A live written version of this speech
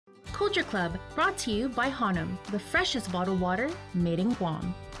Culture Club, brought to you by Hanom, the freshest bottled water made in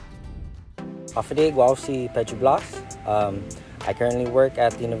Guam. Afade Guam si Pedro Blas. I currently work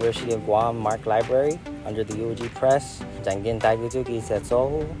at the University of Guam Mark Library under the UOG Press. Jangin tagutu gi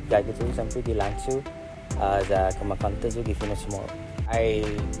setsohu, gagutu sampai di lansu, za kamakanta gi finusmo. I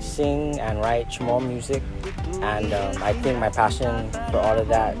sing and write Chamorro music, and I think my passion for all of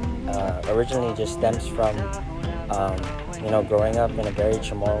that originally just stems from growing up in a very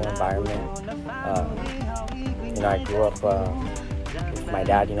Chamorro environment. I grew up with my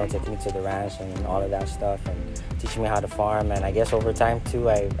dad, taking me to the ranch and all of that stuff, and teaching me how to farm. And I guess over time too,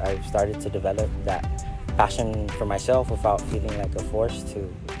 I've started to develop that passion for myself without feeling like a force to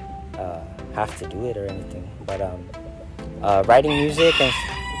have to do it or anything. But writing music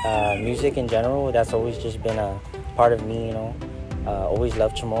and music in general, that's always just been a part of me. Always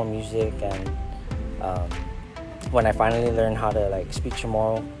loved Chamorro music, and when I finally learned how to speak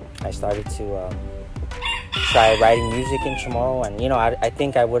Chamorro, I started to try writing music in Chamorro. And I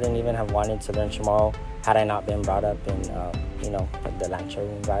think I wouldn't even have wanted to learn Chamorro had I not been brought up in the ranchero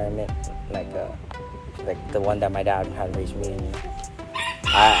environment, like the one that my dad had raised me in.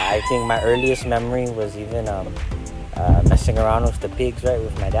 I think my earliest memory was even messing around with the pigs, right,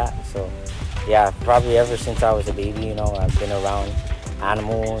 with my dad. So yeah, probably ever since I was a baby, I've been around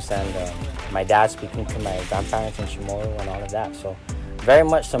animals, and my dad speaking to my grandparents in Chamorro and all of that. So very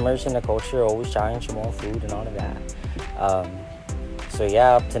much submerged in the culture, always trying Chamorro food and all of that. So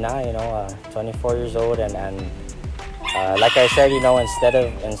yeah, up to now, 24 years old, and like I said,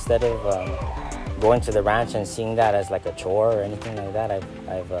 instead of going to the ranch and seeing that as like a chore or anything like that,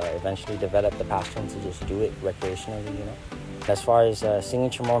 I've eventually developed the passion to just do it recreationally. As far as singing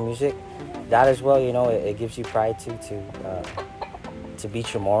Chamorro music, that as well, it gives you pride too to be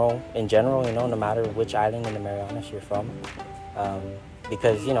Chamorro in general. No matter which island in the Marianas you're from.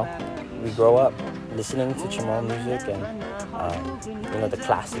 Because we grow up listening to Chamorro music, and the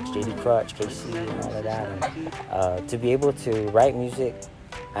classics, J.D. Crutch, KC, and all of that, and to be able to write music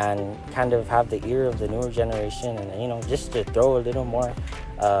and kind of have the ear of the newer generation, and just to throw a little more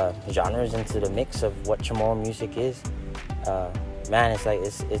genres into the mix of what Chamorro music is, man,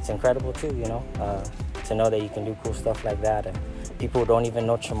 it's incredible too, to know that you can do cool stuff like that, and people don't even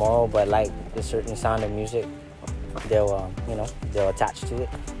know Chamorro but like a certain sound of music, they'll attach to it.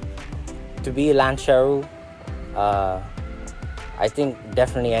 To be a lanchero, I think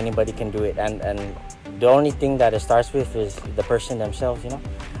definitely anybody can do it, and the only thing that it starts with is the person themselves.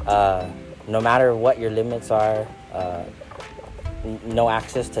 No matter what your limits are, no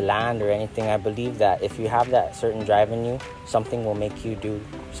access to land or anything, I believe that if you have that certain drive in you, something will make you do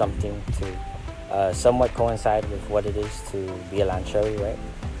something to somewhat coincide with what it is to be a lanchero, right?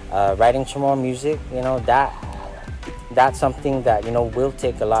 Writing Chamorro music, that's something that will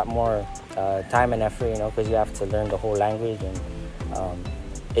take a lot more time and effort, because you have to learn the whole language, and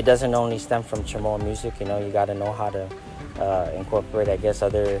it doesn't only stem from Chamorro music. You got to know how to incorporate, I guess,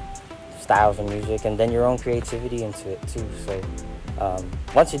 other styles of music, and then your own creativity into it too. So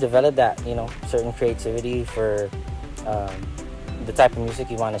once you develop that certain creativity for the type of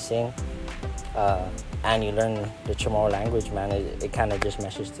music you want to sing, and you learn the Chamorro language, man, it kind of just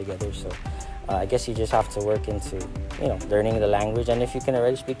meshes together. So I guess you just have to work into learning the language, and if you can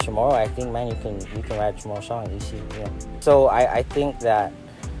already speak Chamorro, I think, man, you can write a Chamorro song easy. So I think that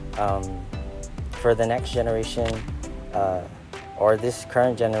for the next generation or this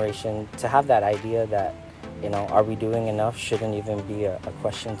current generation to have that idea that are we doing enough shouldn't even be a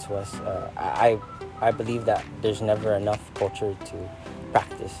question to us. I believe that there's never enough culture to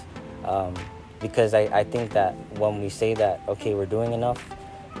practice, because I think that when we say that, okay, we're doing enough,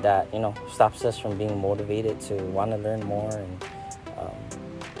 that stops us from being motivated to want to learn more. And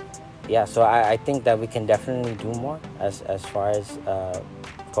so I think that we can definitely do more as far as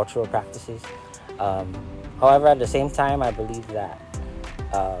cultural practices. However, at the same time, I believe that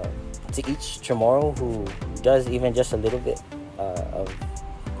to each Chamorro who does even just a little bit of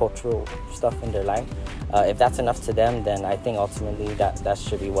cultural stuff in their life, if that's enough to them, then I think ultimately that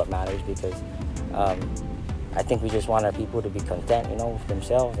should be what matters, because I think we just want our people to be content, with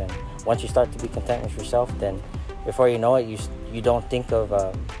themselves. And once you start to be content with yourself, then before you know it, you don't think of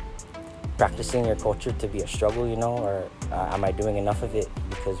practicing your culture to be a struggle, or am I doing enough of it,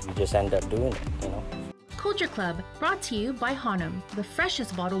 because we just end up doing it, Culture Club, brought to you by Hanom, the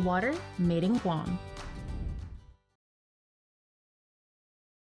freshest bottled water made in Guam.